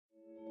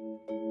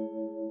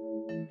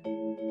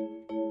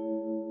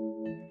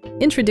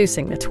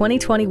Introducing the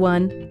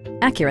 2021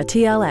 Acura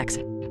TLX.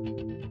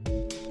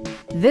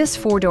 This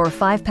four-door,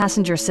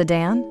 five-passenger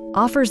sedan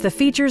offers the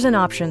features and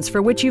options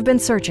for which you've been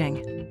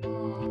searching.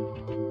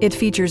 It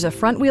features a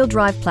front-wheel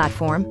drive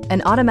platform,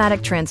 an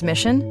automatic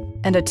transmission,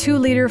 and a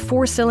 2-liter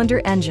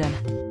four-cylinder engine.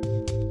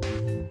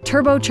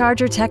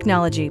 Turbocharger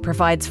technology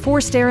provides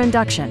forced air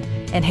induction,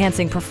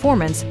 enhancing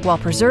performance while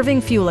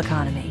preserving fuel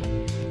economy.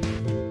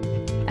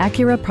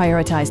 Acura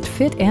prioritized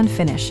fit and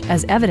finish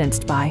as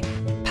evidenced by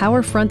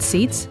power front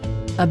seats,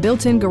 a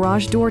built-in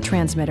garage door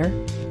transmitter,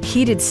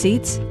 heated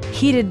seats,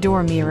 heated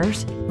door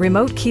mirrors,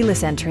 remote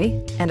keyless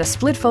entry, and a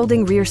split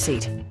folding rear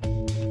seat.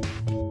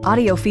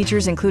 Audio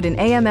features include an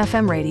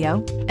AM/FM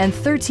radio and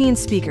 13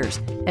 speakers,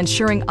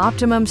 ensuring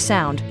optimum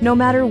sound no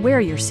matter where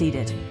you're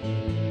seated.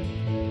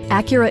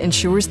 Acura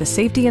ensures the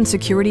safety and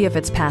security of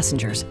its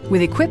passengers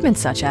with equipment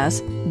such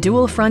as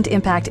dual front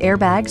impact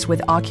airbags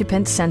with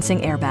occupant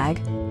sensing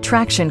airbag,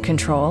 traction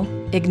control,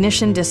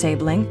 ignition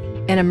disabling,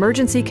 an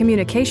emergency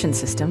communication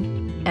system,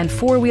 and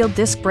four-wheel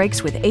disc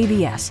brakes with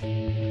ABS.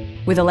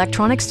 With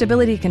electronic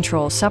stability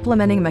control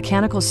supplementing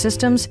mechanical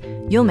systems,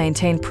 you'll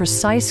maintain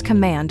precise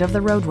command of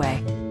the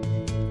roadway.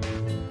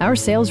 Our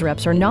sales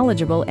reps are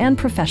knowledgeable and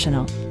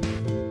professional.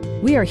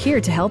 We are here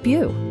to help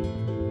you.